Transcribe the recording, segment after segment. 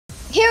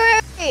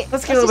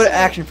Let's get a little bit of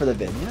action for the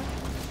vid, yeah?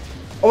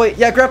 Oh wait,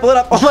 yeah, grapple it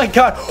up. Oh my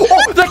god.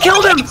 Oh, that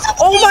killed him!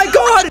 Oh my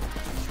god!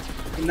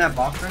 In that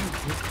box ring?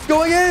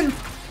 Going in!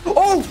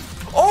 Oh!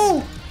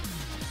 Oh!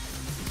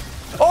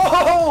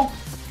 Oh!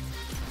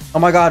 Oh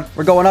my god,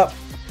 we're going up.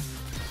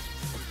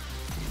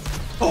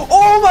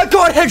 Oh my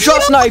god,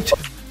 headshot sniped!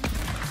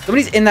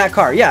 Somebody's in that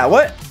car. Yeah,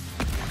 what?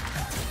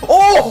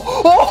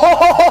 Oh!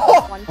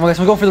 Oh my god,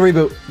 so I'm going for the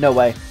reboot. No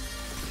way.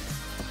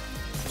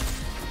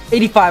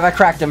 85, I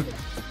cracked him.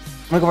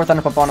 I'm gonna go for a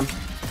thunder pump on him.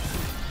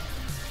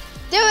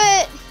 Do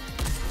it!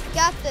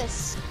 Got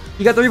this.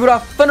 You got the reboot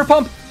off. Thunder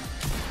pump!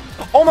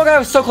 Oh my god, I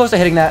was so close to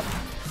hitting that.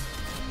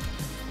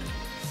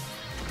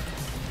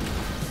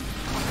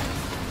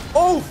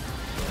 Oh!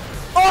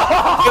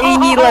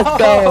 Oh! Let's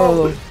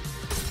go!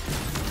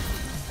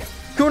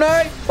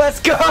 Kunai, let's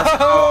go!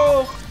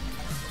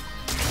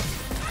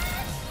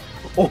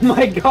 Oh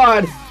my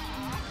god!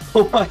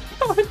 Oh my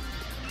god! Do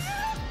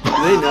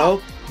they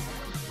know?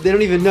 They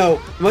don't even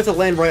know. I'm about to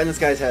land right on this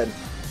guy's head.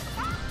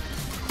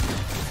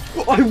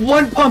 Oh, I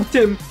one-pumped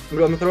him!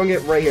 I'm throwing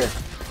it right here.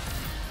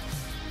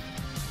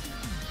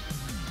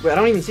 Wait, I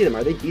don't even see them.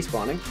 Are they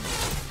despawning?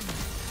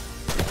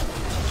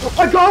 Oh,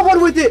 I got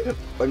one with it!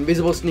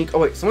 Invisible sneak. Oh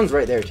wait, someone's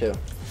right there too.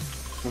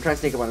 I'm trying to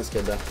sneak up on this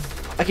kid though.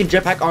 I can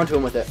jetpack onto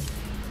him with it.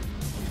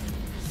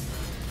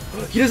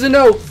 He doesn't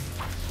know!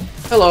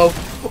 Hello.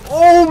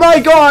 Oh my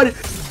god!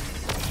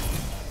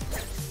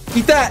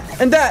 Eat that!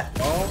 And that!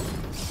 Oh!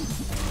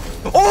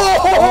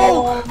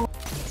 Oh!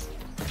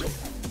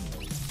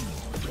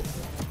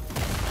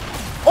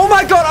 Oh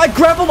my god! I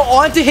grappled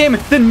onto him!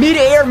 Then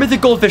mid-air mythic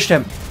goldfished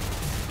him!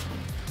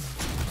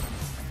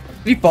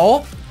 Did he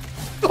fall?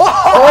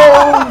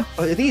 Oh!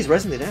 I think he's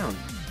resting it down.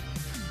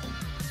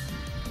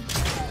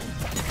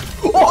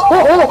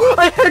 Oh!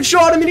 I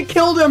headshot him and he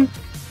killed him!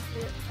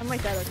 I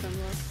might die like that.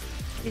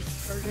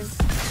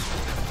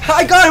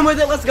 I got him with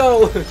it, let's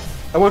go!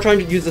 I want to try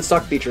and use the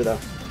suck feature though.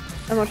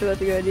 I'm not sure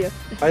that's a good idea.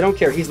 I don't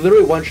care, he's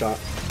literally one shot.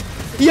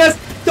 Yes!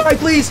 Die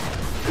please!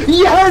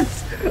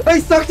 Yes! I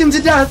sucked him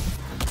to death!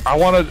 I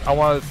wanna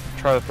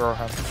try to throw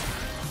him.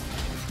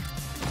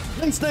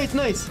 Nice, nice,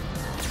 nice!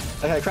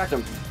 Okay, I cracked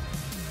him.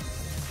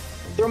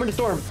 Throw him into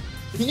storm.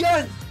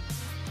 Yes!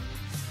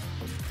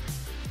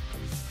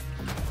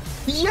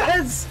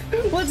 Yes!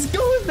 Let's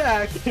go,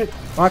 Zach! I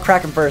wanna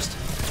crack him first.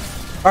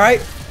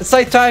 Alright, it's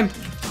scythe time!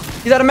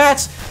 He's out of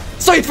mats!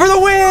 Scythe for the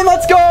win!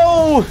 Let's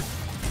go!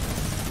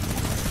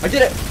 I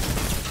did it!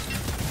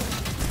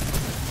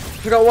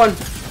 I got one.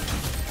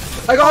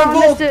 I got them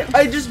both!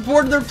 I just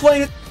boarded their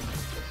plane.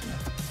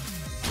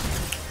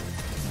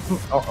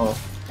 Uh-oh.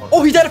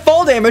 Oh, he's at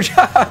fall damage!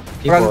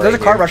 There's a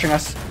car rushing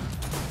us.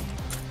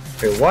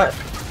 Wait, what?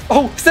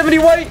 Oh, 70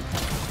 white!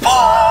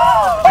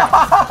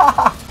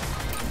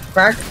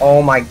 Crack?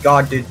 Oh my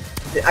god, dude.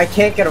 I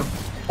can't get a...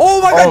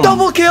 Oh my god,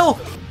 double kill!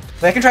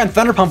 Wait, I can try and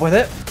thunder pump with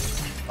it.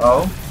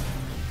 Oh?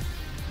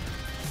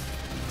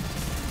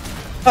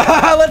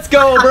 Let's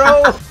go,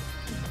 bro!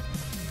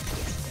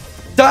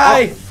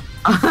 Die!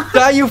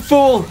 Die, you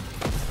fool!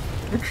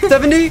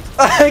 70?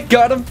 I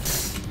got him!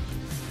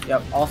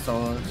 Yep,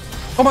 also.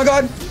 Oh my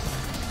god!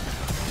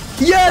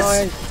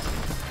 Yes!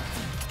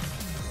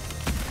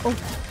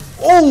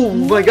 Oh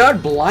my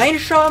god, blind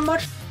shot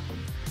much?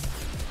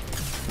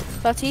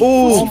 30.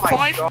 Oh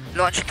my god.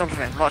 Launch it top of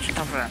him, launch it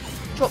top of him.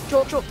 Drop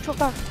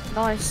down.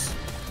 Nice.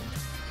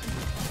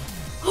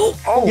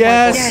 Oh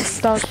yes! Yes!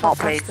 That was Spot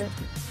plate.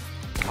 fantastic.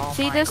 Oh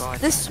See, my this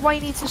god. is why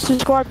you need to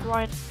subscribe,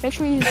 Ryan. Make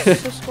sure you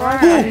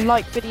subscribe and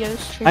like videos.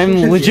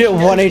 I'm legit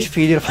 1 HP,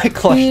 dude, if I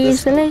clutch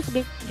this. Storm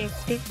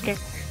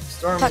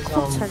That is,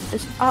 content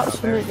is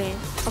absolutely a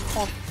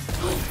con.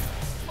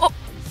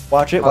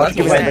 Watch it, Oh, watch that's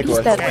it. a win. He's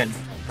dead. Win.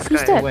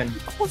 He's dead. Win. He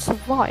can't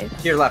survive.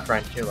 To your left,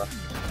 Ryan. To your left.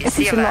 If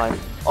he's alive.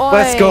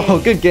 Let's go,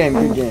 good game,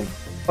 good game.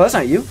 Oh, that's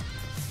not you.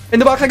 In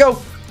the box I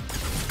go.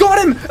 Got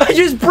him! I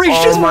just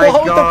breached his my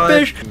wall with the God.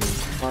 fish.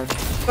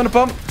 Thunder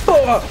pump.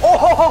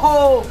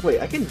 Oh! Wait,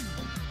 I can.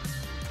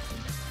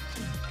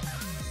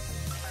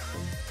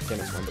 Can't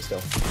miss one, but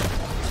still.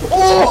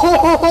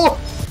 Oh!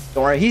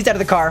 Don't worry, he's out of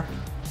the car.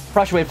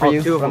 Probably should wait for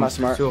you. Two of but I'm them. not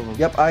smart. Two of them.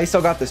 Yep, I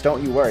still got this.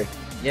 Don't you worry.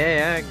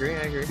 Yeah, I agree.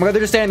 Oh my god,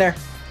 they're just standing there.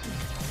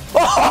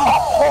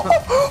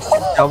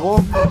 Double?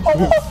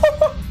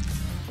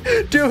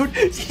 Dude,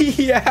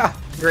 yeah.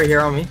 Right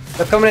here on me.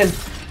 They're coming in.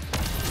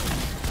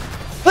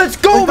 Let's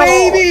go,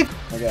 baby!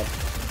 Okay.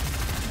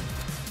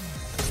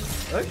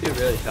 I'm actually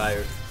really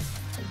tired.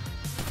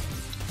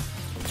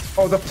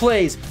 Oh, the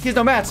plays. He has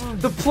no mats.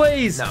 The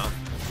plays. No.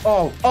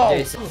 Oh.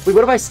 Okay, Wait,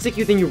 what if I stick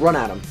you, then you run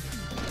at him?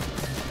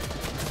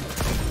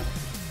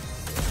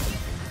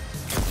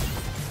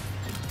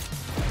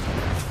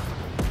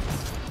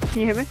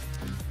 Can you hear me?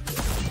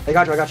 I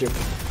got you.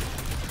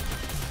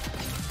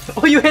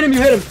 Oh, you hit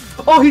him.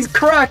 Oh, he's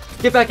cracked.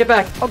 Get back.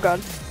 Oh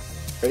god.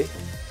 Ready?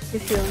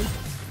 He's healing.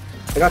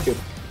 I got you.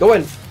 Go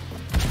in.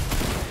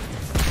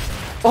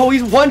 Oh,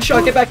 he's one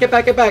shot. Get back.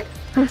 I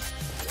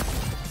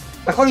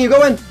clung you.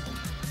 Go in.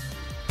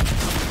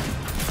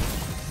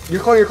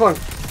 You're clung.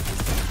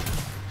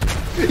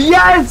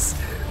 Yes!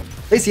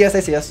 I see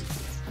us.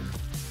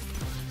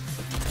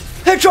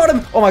 Headshot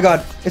him! Oh my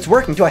god. It's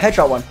working too. I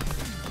headshot one.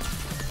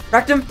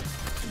 Cracked him.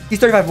 He's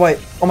 35 white.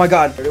 Oh my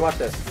god. Ready, watch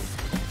this.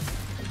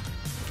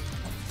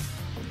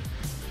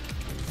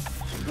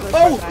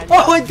 Oh!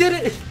 Oh, I did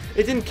it!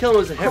 It didn't kill him, it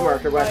was a hit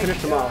marker, but I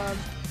finished him off.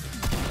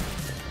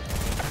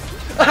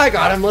 I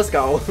got him, let's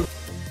go.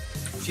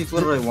 She's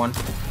literally one.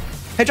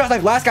 Headshot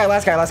snipe, last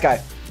guy.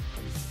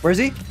 Where is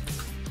he?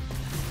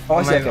 Oh,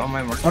 I see, okay.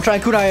 I'll try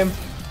and kunai him.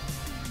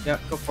 Yeah,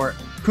 go for it.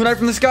 Kunai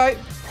from the sky.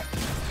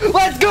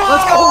 Let's go!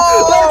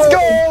 Let's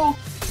go!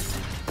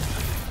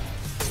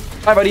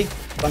 Bye, buddy.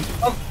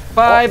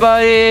 Bye,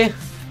 buddy.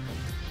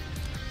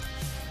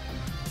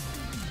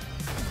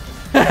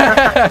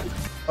 I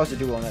was a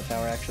duo on that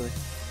tower, actually.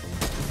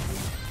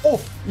 Oh,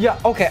 yeah,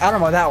 okay, I don't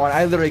know about that one.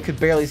 I literally could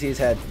barely see his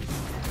head.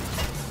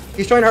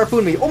 He's trying to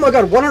harpoon me. Oh my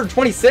god,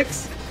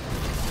 126?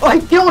 I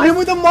killed him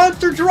with a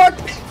monster truck!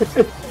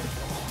 The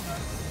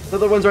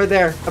other one's right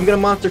there. I'm gonna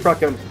monster truck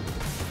him.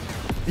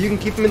 You can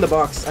keep him in the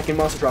box. I can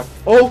monster truck.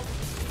 Oh!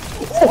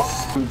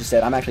 Oh! I'm just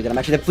dead. I'm actually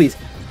dead. Please.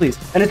 Please.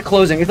 And it's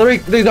closing. It's literally,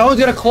 the zone's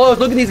gonna close.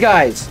 Look at these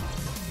guys.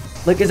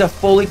 Like, it's a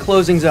fully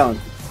closing zone.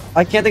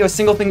 I can't think of a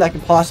single thing that I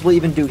can possibly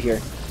even do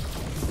here.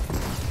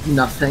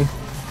 Nothing.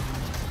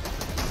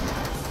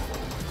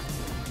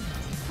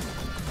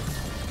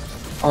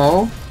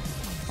 Oh.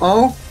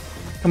 Oh.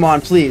 Come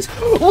on, please.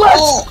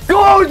 Let's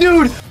go,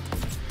 dude!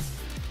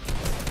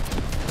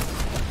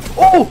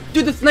 Oh!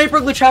 Dude, the sniper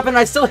glitch happened and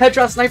I still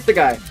headshot sniped the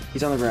guy.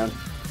 He's on the ground.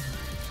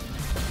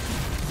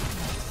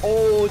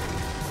 Oh.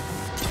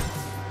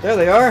 There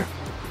they are.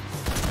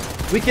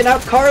 We can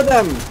outcar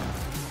them.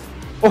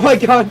 Oh my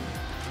god.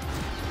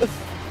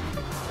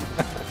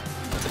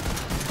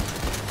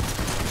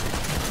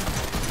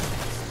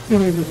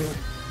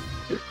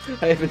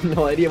 I have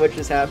no idea what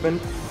just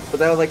happened, but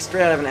that was like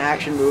straight out of an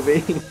action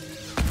movie.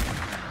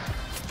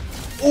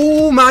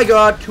 Oh my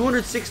god,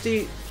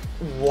 260,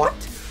 what?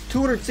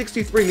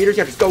 263 meters,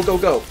 yeah, just go.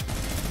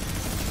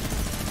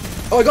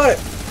 Oh, I got it!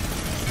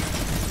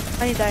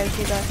 I need that,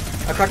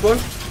 I cracked one.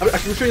 I'm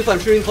shooting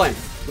the plane,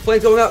 The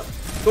plane's going up,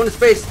 going to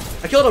space.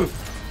 I killed him.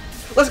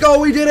 Let's go,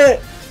 we did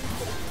it!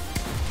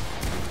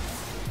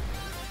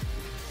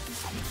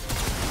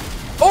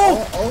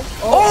 Oh!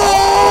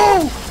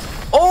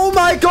 Oh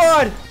my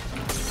god!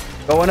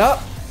 Going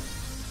up.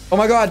 Oh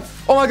my god.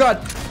 Oh my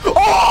god!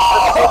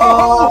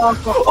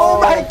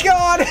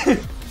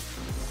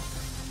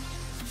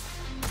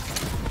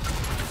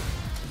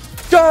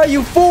 Die,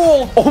 you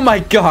fool! Oh my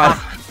god!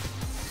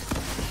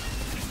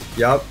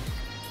 Yup.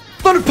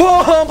 Thunder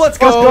bomb! Let's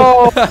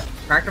go!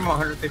 Cracked him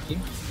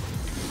 115.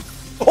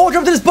 Oh, I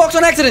jumped in this box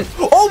on accident!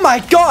 Oh my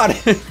god!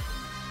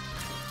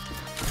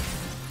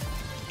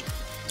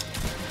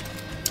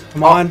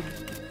 Come on.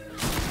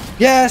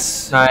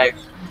 Yes! Nice.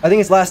 I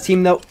think it's last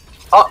team though.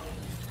 Oh!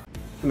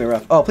 Give me a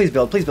rough. Oh, please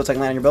build so I can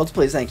land on your builds.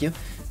 Please, thank you.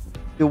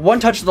 Dude, one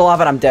touch to the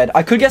lava and I'm dead.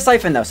 I could get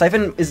Siphon though.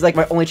 Siphon is like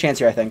my only chance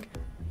here, I think.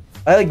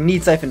 I like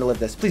need Siphon to live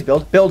this. Please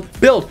build.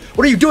 What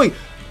are you doing?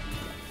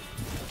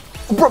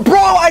 Bro,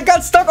 I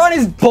got stuck on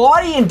his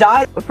body and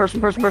died. A person.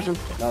 No,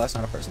 that's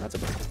not a person. That's a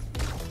bird.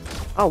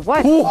 Oh,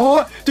 what?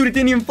 Whoa. Dude, it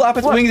didn't even flap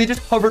its wings. It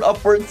just hovered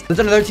upwards. There's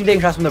another team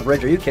taking shots from the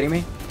bridge. Are you kidding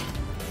me?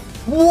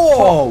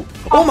 Whoa!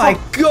 Oh my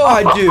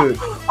god, dude!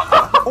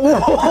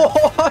 What?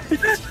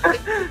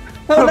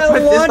 How did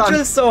that launch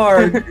us so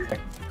hard?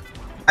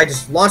 I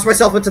just launched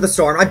myself into the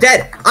storm. I'm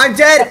dead!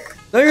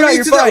 No, you're not.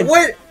 You're fine.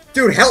 What?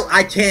 Dude, hell,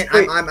 I can't.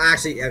 I'm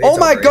actually. Oh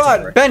my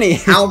god, Benny!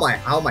 How am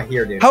I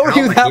here, dude? How are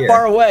you that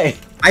far away?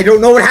 I don't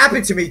know what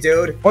happened to me,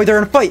 dude. Oh, they're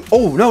in a fight.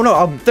 Oh, no,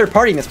 I'm third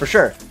partying this for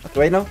sure.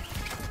 Wait, no.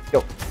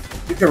 Yo.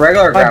 It's a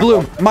regular. My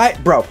bloom.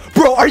 Bro,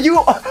 are you?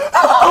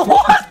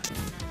 What?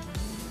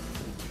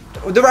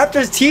 The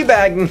Raptor's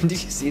teabagging. Did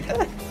you see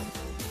that?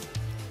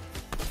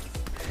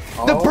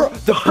 Oh.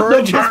 The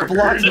bird just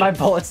blocked my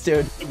bullets,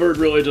 dude. The bird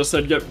really just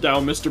said, "Get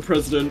down, Mr.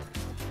 President."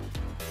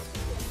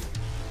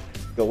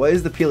 Yo, what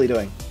is the Peely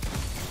doing?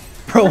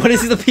 Bro, what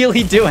is the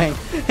Peely doing?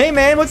 Hey,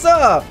 man, what's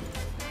up?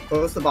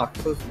 Close the box.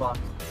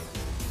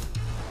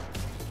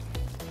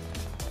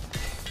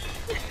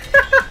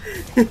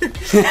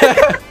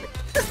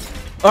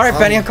 Alright,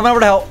 Benny, I'm coming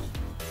over to help.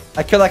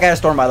 I killed that guy at a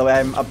storm, by the way.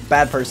 I'm a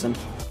bad person.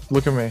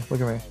 Look at me.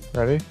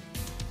 Ready?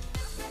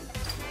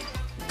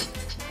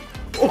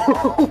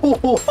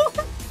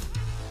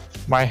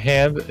 My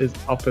hand is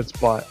up its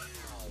butt.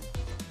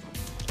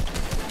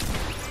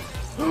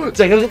 It's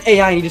like, there's an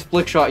AI and he just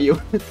flick shot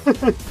you.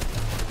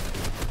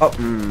 Oh.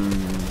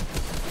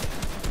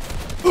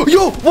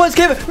 Yo, what's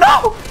camping?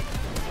 No!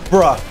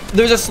 Bruh,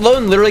 there's a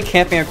Sloan literally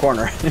camping a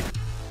corner.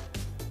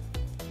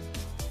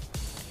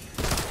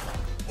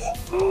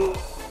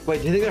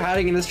 Wait, do you think they're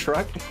hiding in this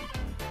truck?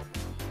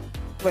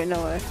 Wait,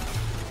 no way.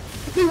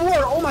 They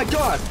were! Oh my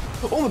god!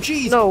 Oh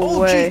jeez! No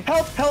way. Geez.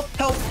 Help!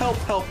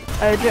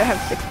 I legit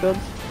have 6 builds.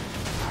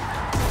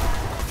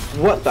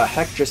 What the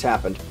heck just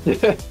happened?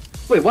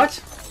 Wait,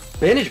 what?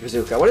 Bandage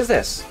bazooka, what is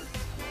this?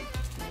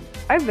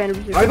 I have bandage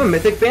bazooka. I have a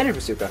mythic bandage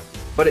bazooka,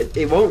 but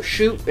it won't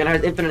shoot and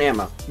has infinite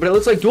ammo. But it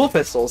looks like dual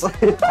pistols.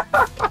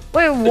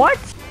 Wait, what?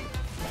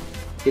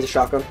 He's a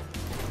shotgun.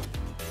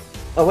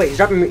 Oh wait, he's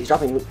dropping me. He's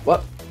dropping me.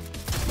 What?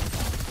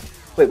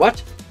 Wait,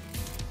 what?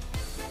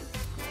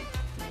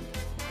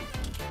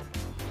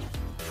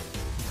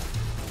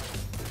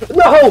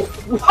 No!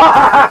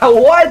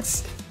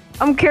 What?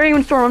 I'm carrying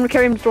him Storm. I'm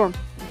carrying him Storm.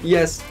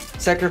 Yes,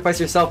 sacrifice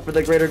yourself for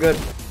the greater good.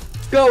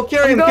 Go,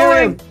 carry him, I'm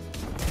carry going. him!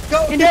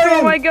 Go, Into carry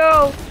Storm him! I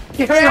go.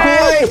 Carry him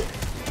away!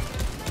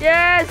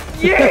 Yes!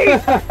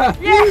 Yes!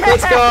 Yes!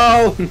 Let's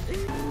go!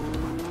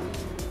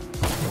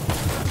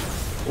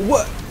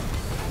 What?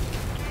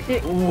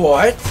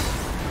 What?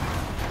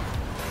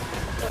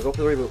 Go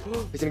for the reboot.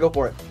 He's gonna go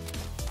for it.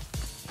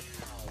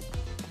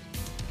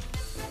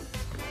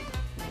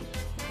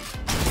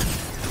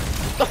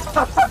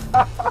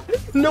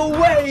 No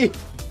way!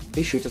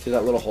 He shoots it through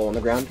that little hole in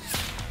the ground.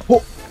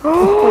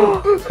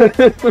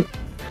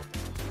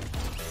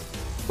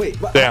 Wait,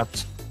 what?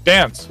 Dance.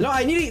 Dance. No,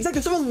 I need it. It's like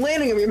there's someone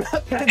landing on me. I'm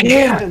not gonna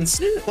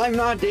dance. I'm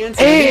not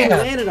dancing. I'm being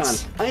landed on.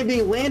 I am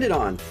being landed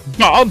on.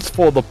 Dance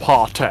for the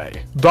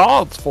party.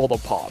 Dance for the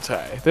party.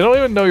 They don't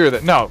even know you're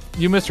there. No,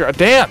 you missed your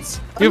dance.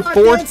 You I'm have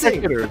not 4 dancing.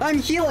 spectators. I'm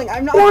healing.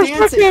 I'm not Four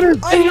dancing. spectators.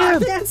 I'm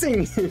not Dance.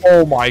 dancing.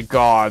 Oh my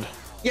god.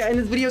 Yeah, and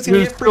this video is gonna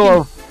You get still freaking.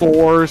 have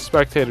 4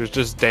 spectators.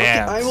 Just Okay,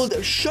 dance. I will.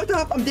 Shut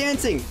up. I'm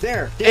dancing.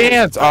 There.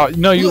 Dance.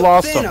 No, you Look,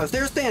 lost Thanos. them.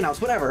 There's Thanos.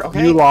 Whatever.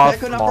 Okay. You lost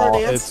Is that good them enough for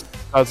all. a dance? It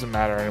doesn't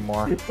matter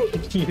anymore.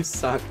 You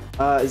suck.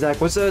 Zach,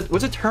 what's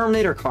a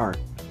Terminator car?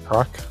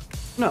 Truck.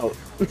 No.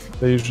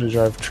 They usually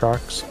drive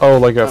trucks. Oh,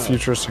 like a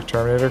futuristic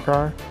Terminator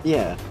car?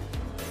 Yeah.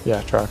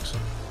 Yeah, trucks.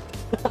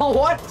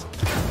 What?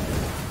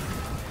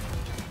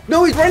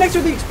 No, he's right next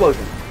to the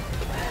explosion.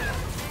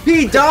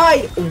 He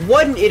died.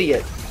 What an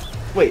idiot.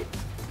 Wait,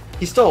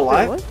 he's still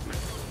alive? Wait,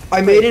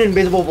 I made an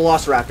invisible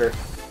velociraptor.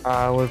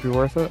 Would it be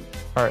worth it?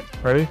 Alright,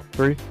 ready?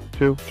 3,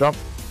 2, jump.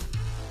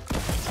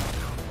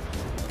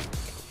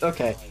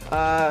 Okay.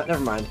 Never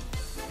mind.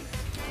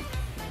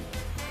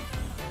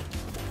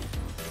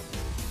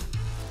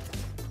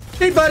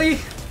 Hey, buddy.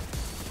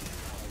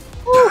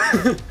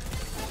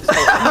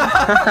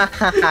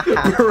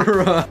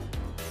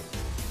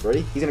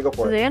 Ready? He's gonna go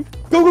for it. Dan?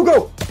 Go, go,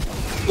 go!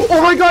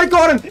 Oh my god, it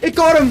got him! It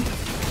got him!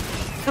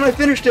 And I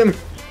finished him.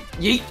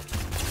 Yeet.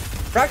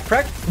 Crack,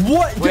 crack.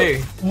 What?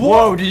 Wait. What?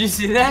 Whoa, did you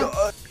see that?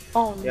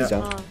 Oh, Yeah.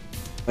 no.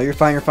 Oh, you're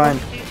fine, you're fine.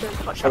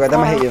 Okay, that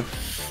might hit you.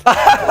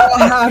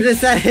 How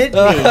does that hit me?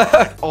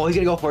 Oh, he's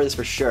gonna go for this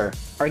for sure.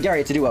 Alright,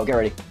 Gary, to do well, get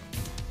ready.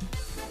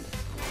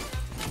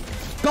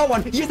 Got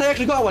one! Yes, I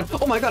actually got one!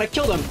 Oh my god, I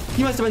killed him!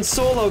 He must have been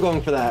solo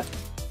going for that.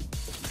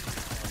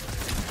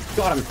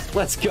 Got him.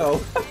 Let's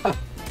go.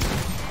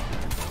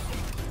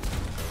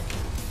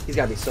 He's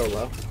gotta be so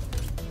low.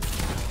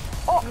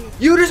 Oh,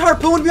 you just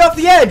harpooned me off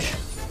the edge!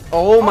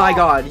 Oh my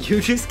god,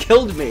 you just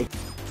killed me.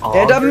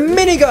 And a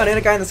minigun and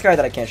a guy in the sky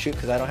that I can't shoot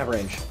because I don't have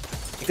range.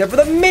 Except for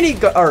the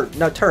minigun, or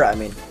no, turret, I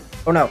mean.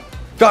 Oh no.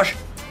 Gosh,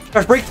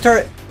 break the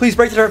turret. Please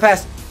break the turret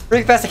fast.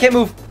 Break it fast, I can't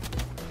move.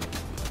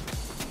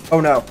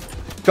 Oh no.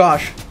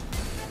 Gosh.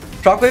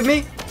 Shockwave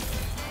me?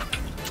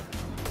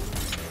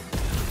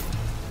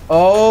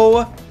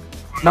 Oh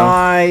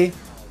my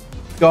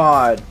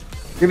god.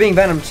 You're being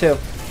Venom too.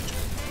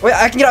 Wait,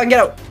 I can get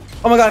out,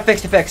 Oh my god, I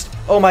fixed it.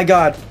 Oh my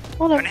god.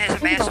 What And here's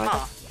a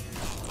ASMR.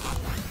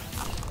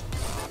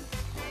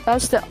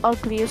 That's the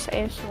ugliest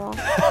ASMR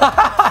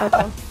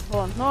ever.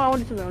 Hold on. No, I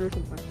want to do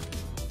something.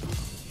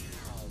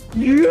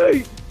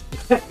 Yay!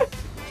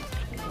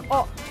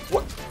 Oh,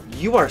 what?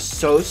 You are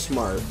so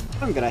smart.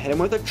 I'm gonna hit him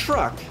with a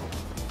truck.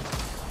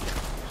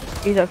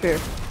 He's up here.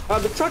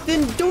 The truck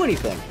didn't do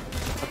anything.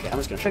 Okay, I'm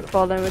just gonna Big shoot him.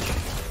 fall damage.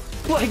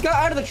 Well, I got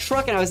out of the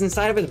truck and I was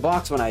inside of his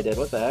box when I did.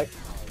 What the heck?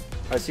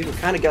 Alright, so you can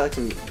kind of get like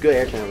some good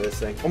air time with this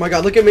thing. Oh my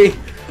god, look at me!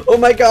 Oh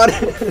my god!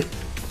 I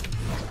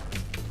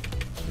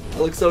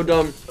look so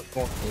dumb.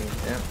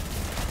 Yeah.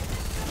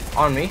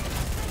 On me,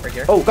 right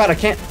here. Oh god, I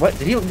can't. What?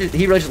 Did he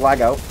really just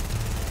lag out?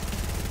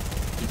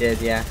 He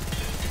did, yeah.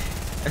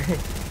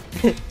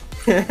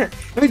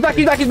 No, he's back!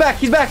 It's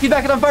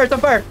on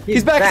fire!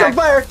 He's back! It's on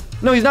fire!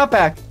 No, he's not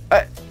back.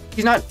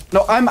 He's not.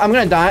 No, I'm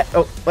gonna die.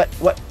 Oh,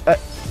 what?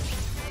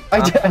 I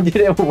did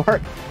it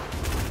work.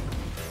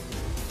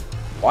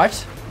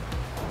 What?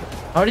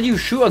 How did you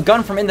shoot a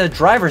gun from in the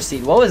driver's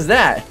seat? What was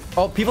that?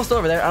 Oh, people still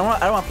over there. I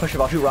don't want to push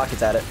it. I'll shoot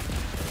rockets at it.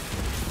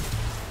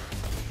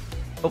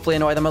 Hopefully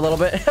annoy them a little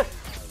bit.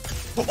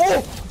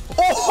 Oh!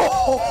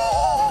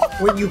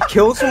 Wait, you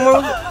killed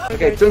someone?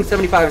 Okay, it's doing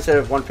 75 instead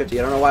of 150.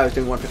 I don't know why I was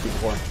doing 150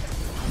 before.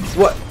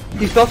 What?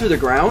 He fell through the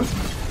ground?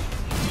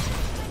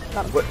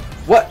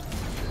 What?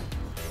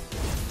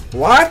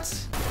 What?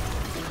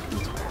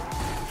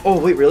 Oh,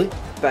 wait, really?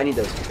 But I need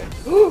those. Okay.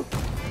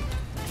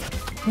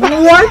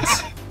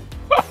 What?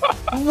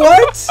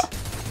 What?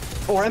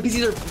 Oh, our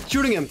NPCs are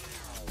shooting him.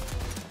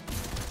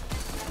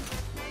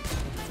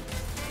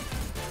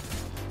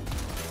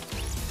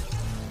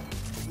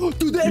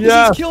 Dude, the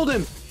NPCs killed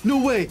him! No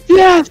way!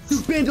 Yes!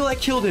 Dude, Bandolak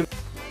killed him!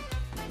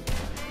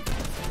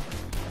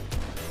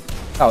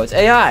 Oh, it's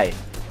AI!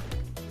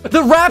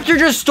 The raptor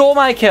just stole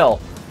my kill!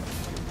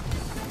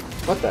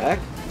 What the heck?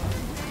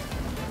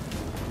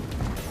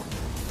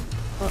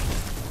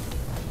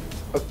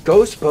 A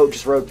ghost boat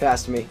just rode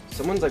past me.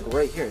 Someone's like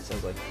right here, it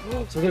sounds like.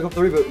 Someone's gonna go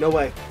for the reboot. No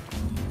way.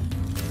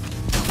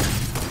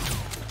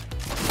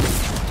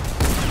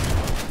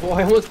 Oh,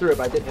 I almost threw it,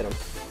 but I did hit him.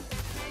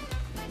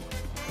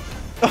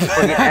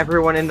 Get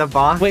everyone in the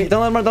box. Wait,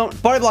 don't let him run.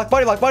 Don't. Body block,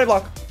 body block, body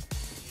block.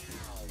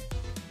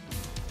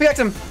 Pickaxe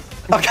him.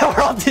 Oh god,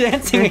 we're all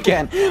dancing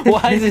again.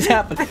 Why does this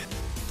happen?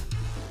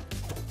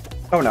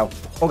 Oh no.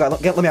 Oh god,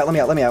 let me out, let me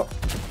out, let me out.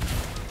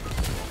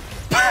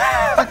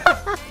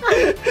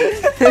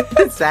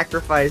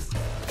 Sacrifice.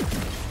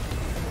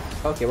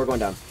 Okay, we're going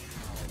down.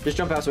 Just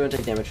jump out so we don't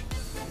take damage.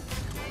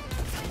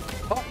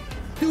 Oh,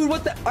 dude,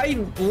 what the?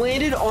 I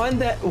landed on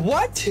that.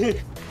 What? You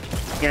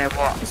know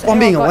what? Oh, I'm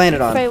being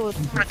landed on. I'm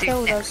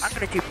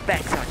gonna do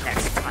better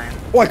next time.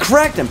 Oh, I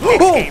cracked him.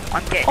 Next Oh! game,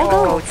 I'm getting the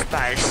gold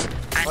spurs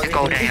and the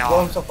gold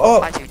AR.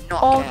 Oh! I do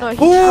not Oh care. no,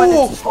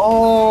 he's Oh!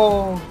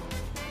 Oh.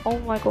 Oh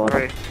my god.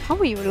 Bro. How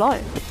are you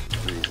alive?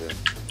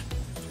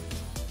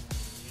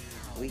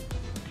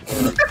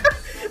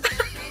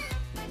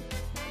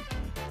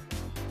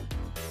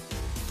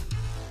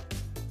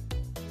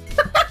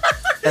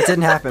 That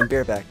didn't happen.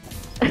 Beer back.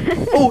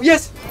 Oh,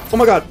 yes! Oh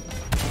my god.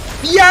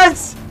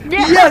 Yes!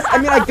 Yeah. Yes! I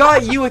mean, I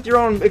got you with your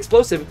own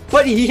explosive,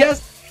 but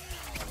yes!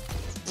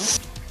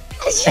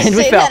 And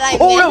we Say fell. that I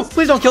Oh no! missed.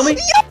 Please don't kill me!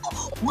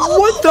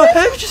 What the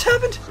heck just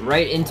happened?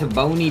 Right into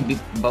bony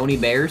bears. Bony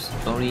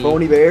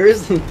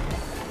bears?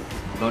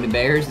 Bony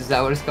bears. Is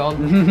that what it's called?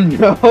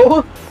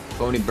 No.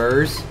 Bony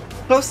burrs.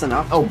 Close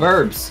enough. Oh,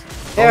 burbs.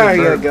 There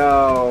Bony you burb.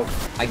 go.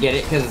 I get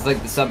it because it's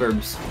like the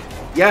suburbs.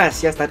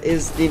 Yes, yes, that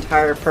is the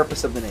entire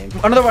purpose of the name.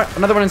 Another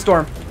one in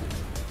storm.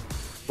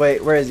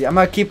 Wait, where is he? I'm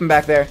gonna keep him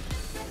back there.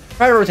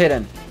 Try to rotate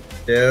in.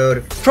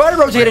 Dude. Try to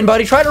rotate in,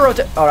 buddy. Try to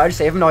rotate. Oh, I just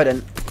saved him. No, I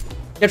didn't.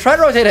 Yeah, try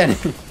to rotate in.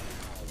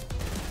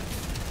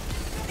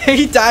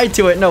 He died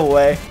to it. No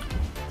way.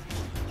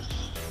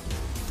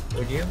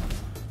 Would you?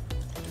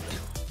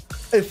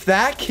 If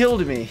that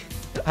killed me,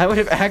 I would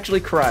have actually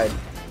cried.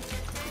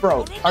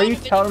 Bro, are you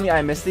telling me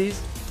I missed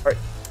these? Or...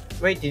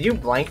 Wait, did you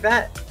blank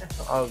that?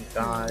 Oh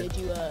god. Did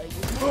you,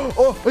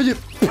 Oh, are you...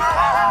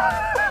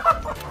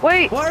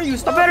 Wait! Why are you A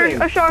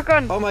stopping?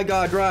 shotgun! Oh my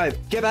god, drive.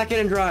 Get back in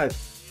and drive.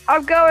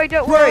 I'm going,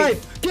 don't worry!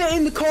 Drive! Get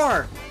in the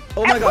car!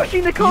 Oh my I'm god.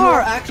 pushing the You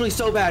car. are actually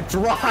so bad.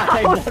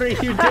 Drive! What are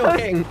you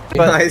doing?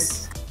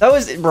 Nice. That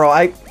was... Bro,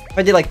 if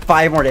I did like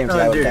 5 more damage,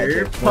 I would have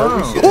you're died too.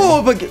 pumped.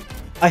 Oh, but...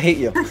 I hate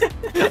you.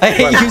 I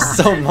hate you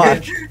so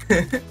much.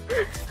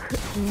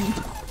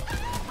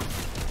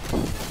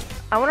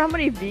 I wonder how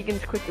many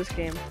vegans quit this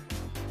game.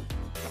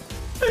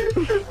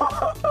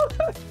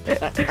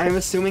 I'm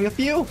assuming a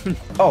few.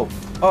 Oh,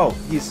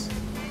 he's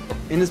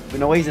in this.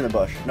 No way, he's in the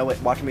bush. No way,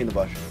 watch me in the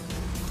bush.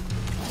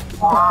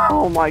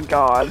 Oh my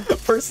god.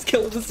 First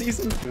kill of the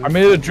season. I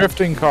made a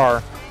drifting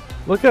car.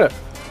 Look at it.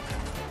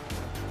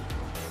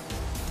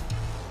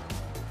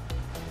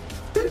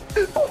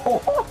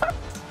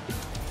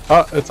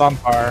 Oh, it's on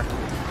fire.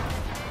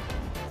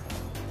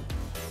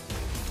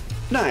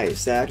 Nice,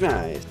 Zach.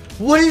 Nice.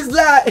 What is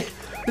that?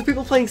 There's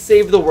people playing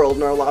Save the World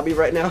in our lobby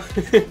right now.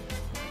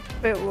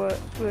 Wait, what?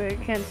 Wait, I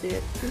can't see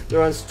it.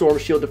 They're on Storm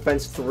Shield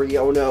Defense 3.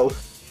 Oh no.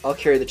 I'll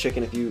carry the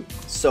chicken if you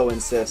so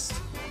insist.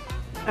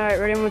 Alright,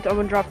 ready? I'm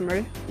gonna drop him,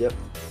 ready? Yep.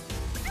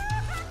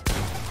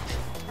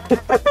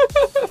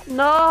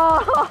 No!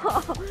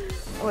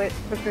 Oh, wait,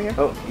 push right here.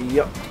 Oh,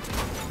 yep.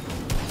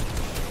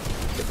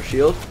 Get for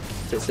shield.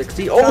 Hit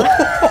 60.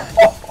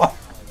 Oh!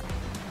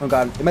 Oh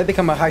god, it might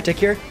become a high tick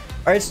here.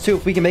 Alright, it's 2.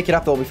 If we can make it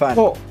up, they'll be fine.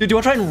 Oh. Dude, do you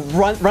want to try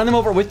and run them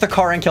over with the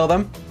car and kill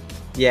them?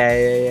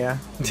 Yeah.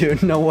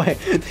 Dude, no way.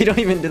 They don't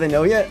even... Do they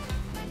know yet?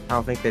 I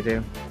don't think they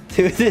do.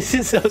 Dude, this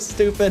is so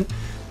stupid.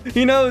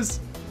 He knows.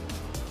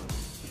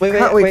 Wait. They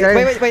want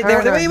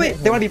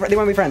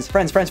to be friends.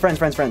 Friends.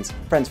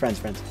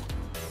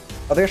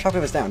 Oh, they're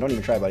chopping us down. Don't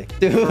even try, buddy.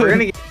 Dude. We're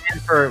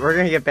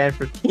gonna get banned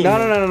for teaming.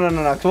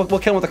 No. We'll kill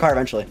them with the car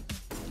eventually.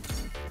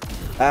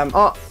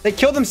 They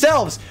killed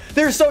themselves.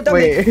 They're so dumb.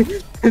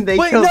 Wait, they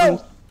killed them.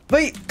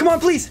 Wait, come on,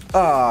 please.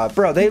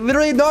 Bro, they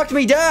literally knocked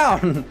me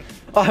down.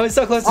 Oh, I was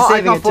so close to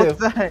saving it too.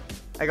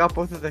 I got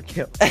both of the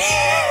kills.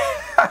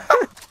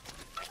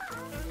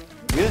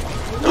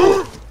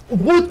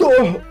 What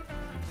the?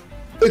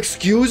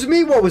 Excuse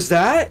me? What was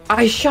that?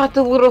 I shot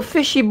the little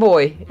fishy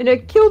boy, and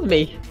it killed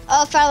me.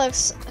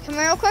 Fatalix, come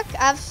here real quick.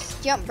 I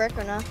have jump brick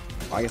or no?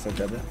 Oh, I guess I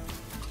tried that.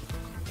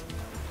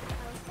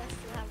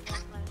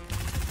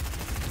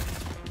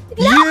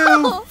 No!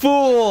 You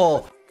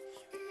fool!